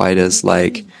not quite as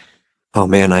like, oh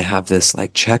man, I have this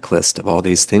like checklist of all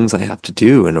these things I have to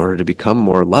do in order to become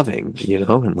more loving,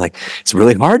 and like, it's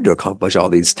really hard to accomplish all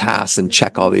these tasks and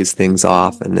check all these things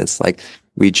off. And it's like,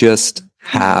 we just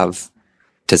have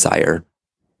desire.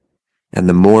 And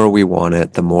the more we want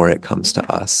it, the more it comes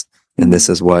to us. And this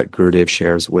is what Gurudev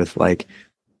shares with like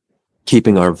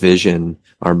keeping our vision,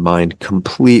 our mind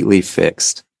completely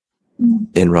fixed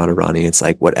in Radharani. It's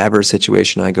like whatever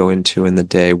situation I go into in the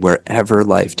day, wherever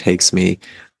life takes me,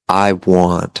 I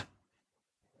want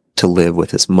to live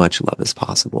with as much love as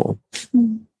possible.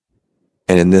 And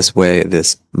in this way,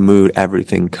 this mood,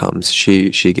 everything comes.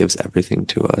 She gives everything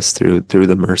to us through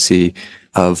the mercy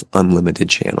of unlimited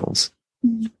channels.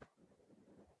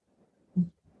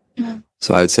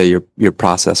 So I would say your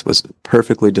process was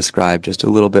perfectly described, just a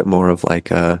little bit more of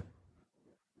like an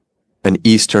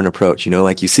Eastern approach,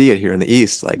 like you see it here in the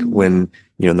East, like when,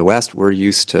 in the West, we're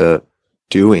used to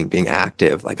being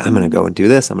active, like I'm going to go and do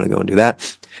this, I'm going to go and do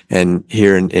that. And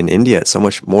here in India, it's so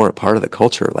much more a part of the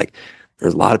culture. Like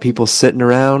there's a lot of people sitting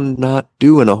around not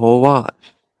doing a whole lot.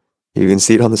 You can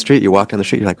see it on the street. You walk down the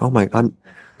street, you're like, oh my, I'm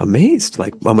amazed.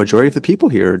 Like a majority of the people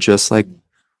here are just like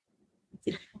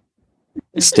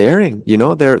staring,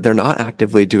 they're not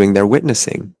actively doing, they're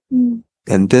witnessing.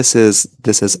 And this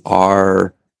is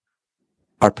our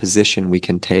position we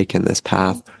can take in this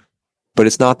path. But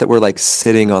it's not that we're like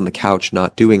sitting on the couch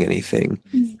not doing anything.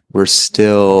 We're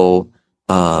still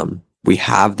we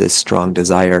have this strong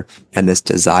desire, and this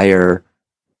desire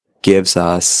gives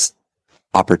us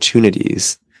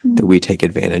opportunities that we take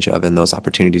advantage of, and those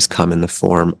opportunities come in the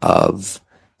form of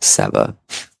seva.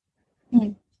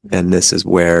 And this is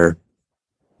where,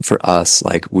 for us,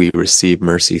 like we receive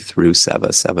mercy through seva.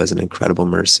 Seva is an incredible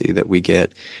mercy that we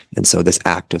get. And so this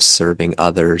act of serving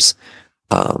others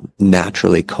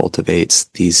naturally cultivates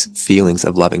these feelings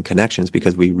of loving connections,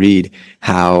 because we read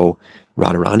how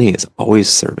Radharani is always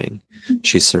serving.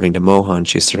 She's serving to Mohan,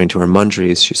 she's serving to her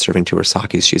Mandris, she's serving to her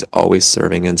Sakis, she's always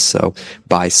serving. And so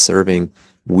by serving,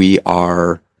 we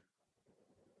are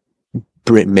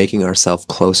making ourselves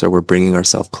closer, we're bringing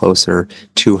ourselves closer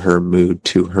to her mood,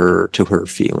 to her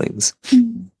feelings.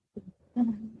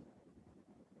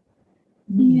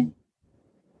 Yeah.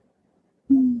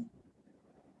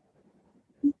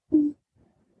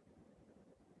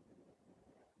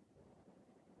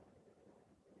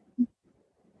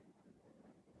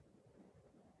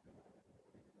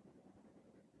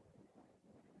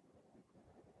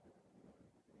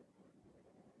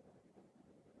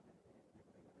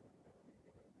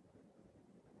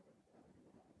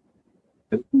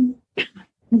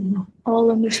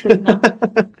 All understood now.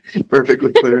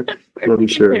 Perfectly clear. I'm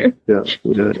sure. Clear. Yeah.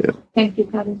 Thank you,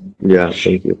 Karen. Yeah,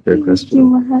 thank you. Fair Thank question. you,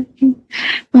 Mahatma.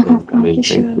 I mean,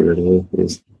 thank you, Radha.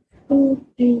 Yes.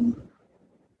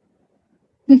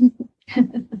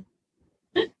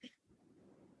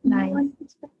 Nice.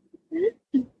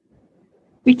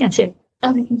 We can share.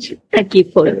 Thank you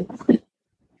for it.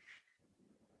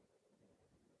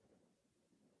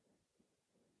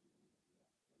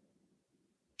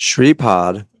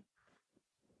 Shripad,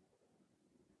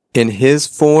 in his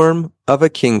form of a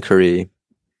kinkari,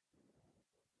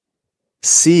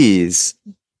 sees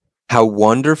how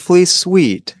wonderfully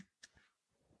sweet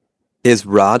is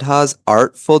Radha's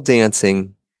artful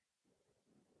dancing,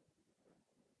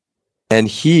 and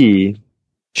she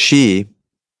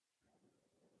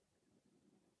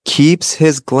keeps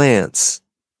his glance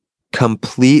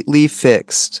completely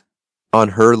fixed on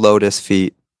her lotus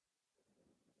feet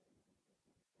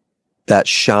that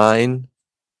shine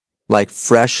like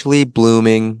freshly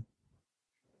blooming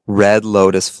red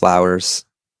lotus flowers,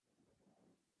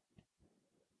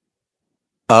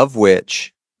 of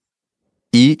which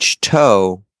each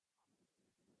toe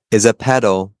is a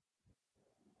petal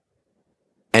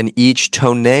and each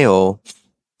toenail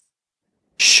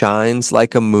shines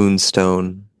like a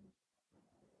moonstone.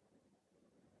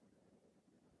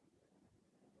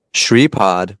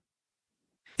 Shripad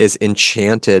is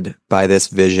enchanted by this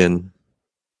vision.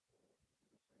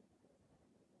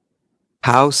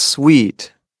 How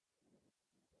sweet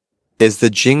is the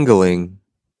jingling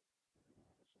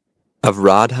of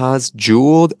Radha's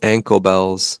jeweled ankle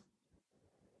bells,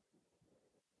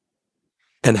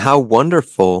 and how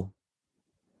wonderful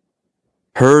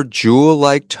her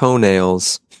jewel-like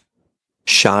toenails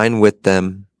shine with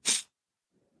them.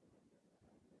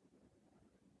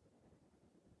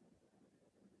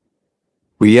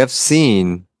 We have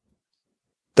seen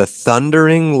the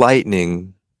thundering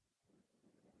lightning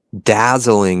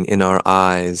dazzling in our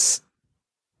eyes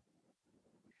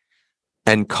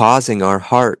and causing our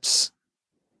hearts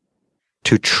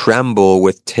to tremble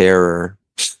with terror.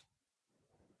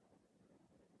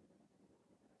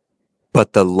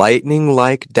 But the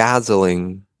lightning-like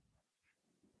dazzling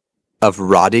of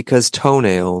Radhika's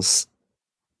toenails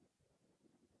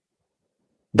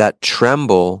that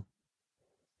tremble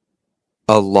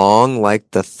along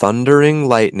like the thundering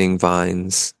lightning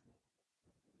vines,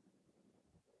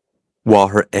 while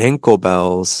her ankle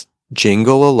bells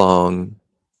jingle along,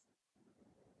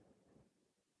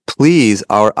 please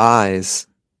our eyes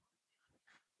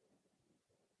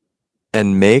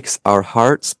and makes our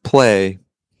hearts play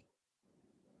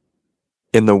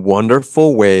in the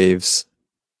wonderful waves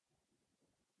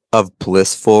of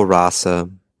blissful rasa.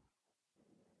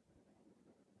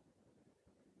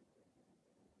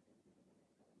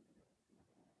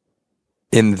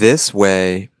 In this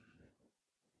way,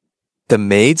 the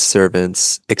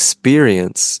maidservants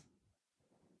experience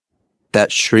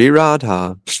that Sri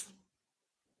Radha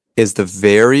is the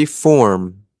very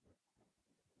form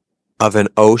of an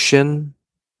ocean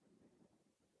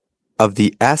of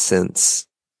the essence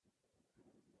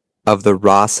of the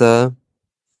rasa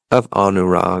of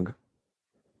Anurag.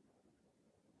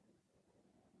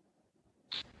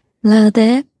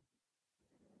 Radha,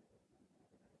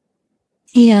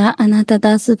 here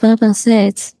Anantadas Baba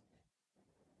says,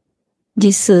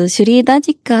 this Sri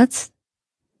Radhika's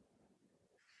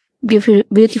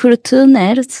beautiful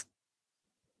toenails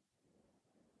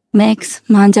makes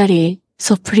Manjari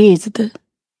so pleased.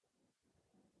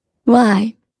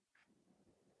 Why?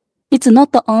 It's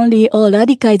not only, oh,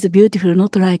 Radhika is beautiful,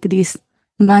 not like this.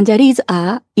 Manjaris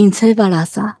are in seva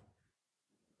rasa.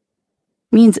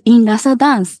 Means in rasa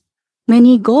dance,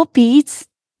 many gopis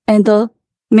and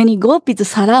many gopis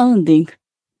surrounding.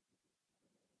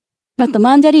 But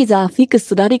Manjaris are fixed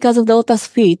Radhika's lotus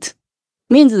feet.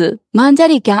 Means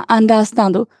Manjari can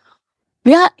understand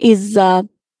where is the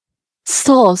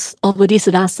source of this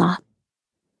rasa.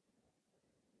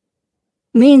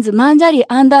 Means Manjari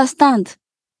understand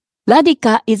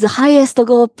Radhika is the highest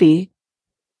gopi.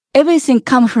 Everything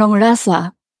comes from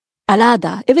Rasa,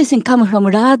 Radha. Everything comes from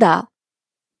Radha.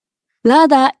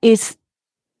 Radha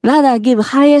give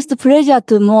highest pleasure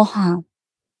to Mohan.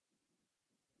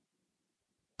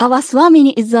 Our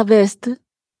Swamini is the best.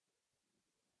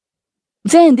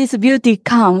 Then this beauty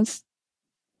comes.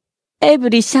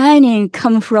 Every shining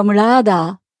comes from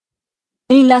Radha.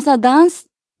 In Rasa dance,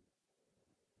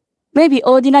 maybe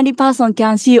ordinary person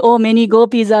can see, oh, many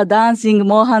gopis are dancing,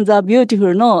 Mohans are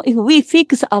beautiful. No, if we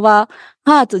fix our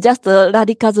heart just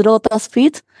Radhika's lotus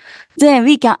feet, then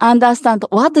we can understand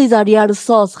what is the real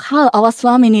source, how our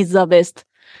Swamini is the best.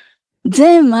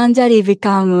 Then Manjari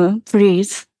become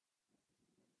pleased.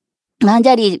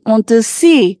 Manjari want to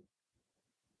see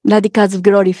Radhika's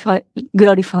glorify.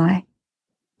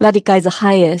 Radhika is the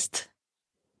highest.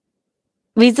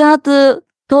 Without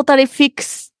totally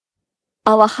fix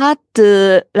our heart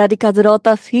to Radhika's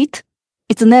lotus feet,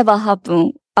 it never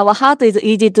happen. Our heart is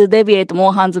easy to deviate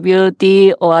Mohan's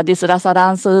beauty or this Rasa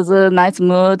dancer's nice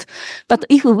mood. But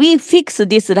if we fix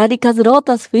this Radhika's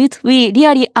lotus feet, we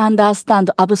really understand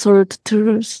absolute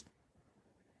truth.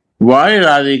 Why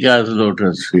Radhika's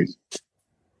lotus feet?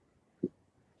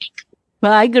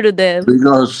 Why, Gurudev?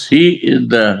 Because she is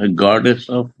the goddess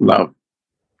of love.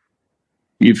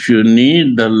 If you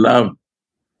need the love,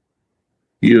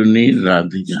 you need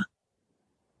Radhika.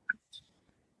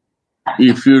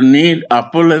 If you need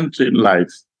opulence in life,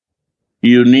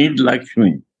 you need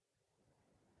Lakshmi.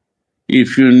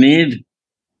 If you need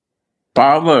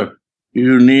power,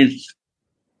 you need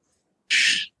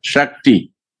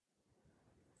Shakti.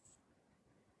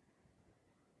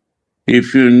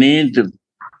 If you need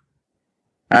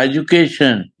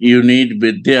education, you need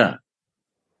Vidya,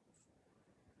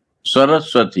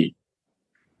 Saraswati.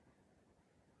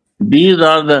 These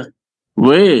are the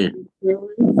way.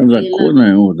 कौन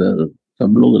है उधर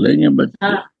सब लोग लेंगे बच्चे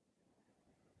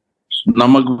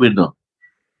नमक भी दो.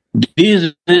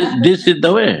 This is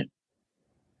the way.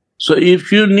 So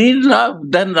if you need love,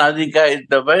 then Radhika is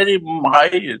the very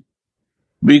highest,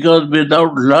 because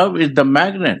without love is the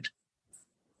magnet.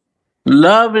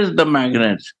 Love is the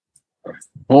magnet.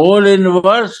 Whole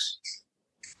universe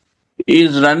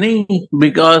is running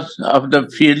because of the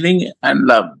feeling and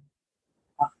love.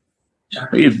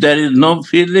 If there is no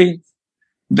feeling,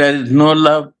 there is no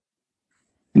love.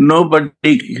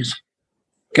 Nobody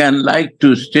can like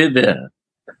to stay there.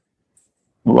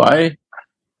 Why?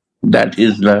 That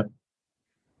is love.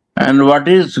 And what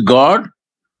is God?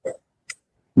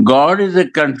 God is a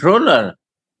controller.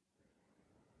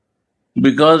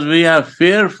 Because we are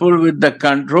fearful with the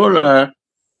controller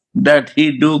that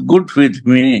he do good with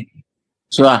me.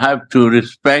 So I have to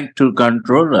respect to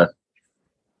controller.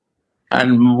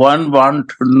 And one want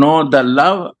to know the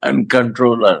love and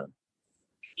controller.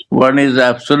 One is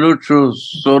absolute truth,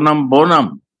 sonam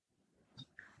bonum.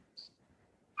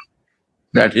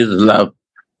 That is love.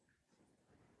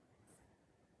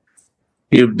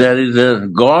 If there is a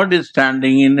God is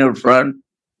standing in your front,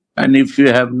 and if you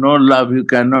have no love, you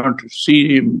cannot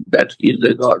see him that he is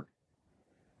a God.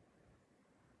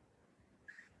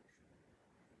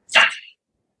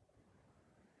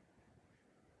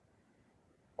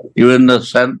 Even the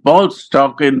St. Paul's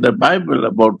talk in the Bible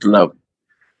about love.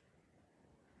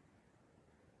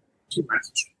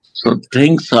 So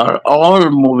things are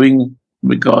all moving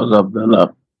because of the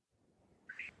love.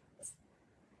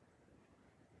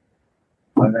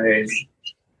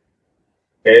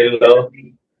 Hello,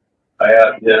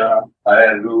 I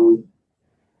rule.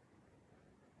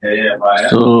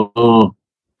 So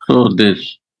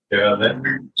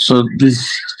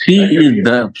this she is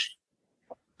the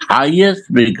highest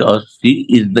because she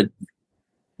is the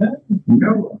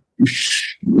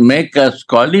make us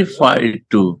qualified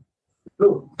to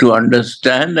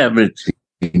understand everything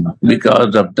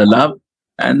because of the love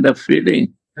and the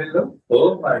feeling.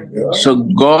 Oh my God. So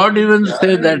God even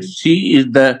say that she is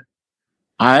the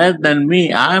higher than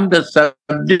me. I am the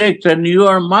subject and you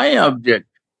are my object.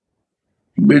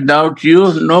 Without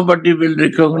you, nobody will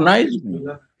recognize me.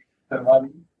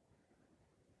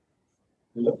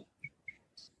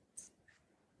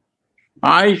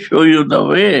 I show you the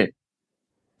way.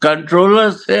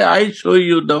 Controllers say, I show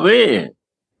you the way.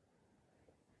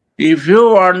 If you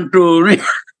want to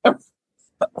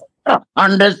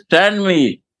understand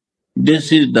me,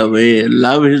 this is the way.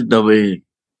 Love is the way.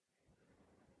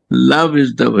 Love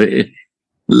is the way.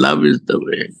 Love is the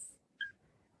way.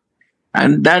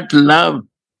 And that love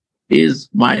is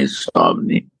my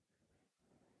Swami,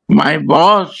 my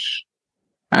boss,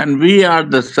 and we are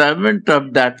the servant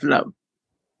of that love.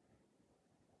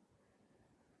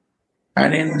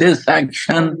 And in this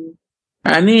action,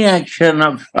 any action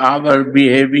of our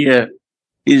behavior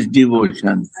is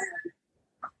devotion.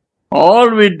 All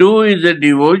we do is a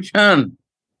devotion.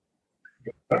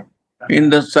 In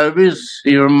the service,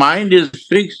 your mind is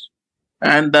fixed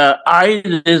and the eye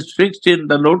is fixed in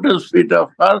the lotus feet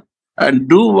of her, and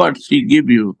do what she give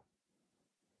you.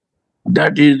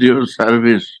 That is your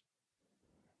service.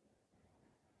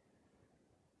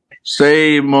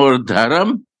 Say more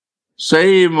dharam,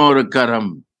 say more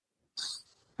karam.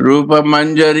 Rupa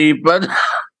manjari pad.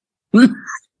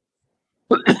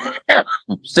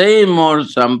 Say more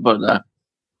sampada.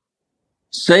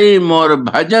 Say more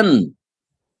bhajan.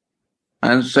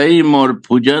 And say more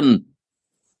pujan.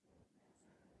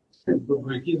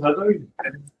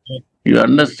 You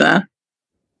understand?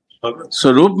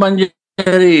 So Rupa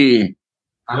Manjari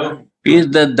is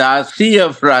the Dasi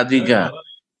of Radhika.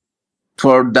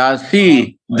 For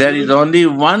Dasi, there is only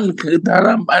one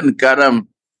dharam and karam,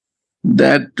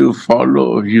 that to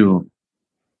follow you.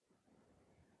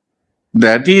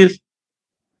 That is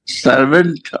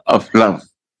servant of love.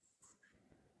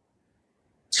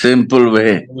 Simple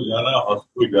way.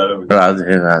 Radhe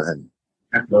Radhe.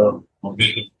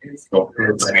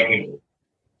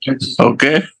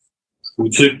 Okay?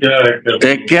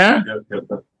 Take care.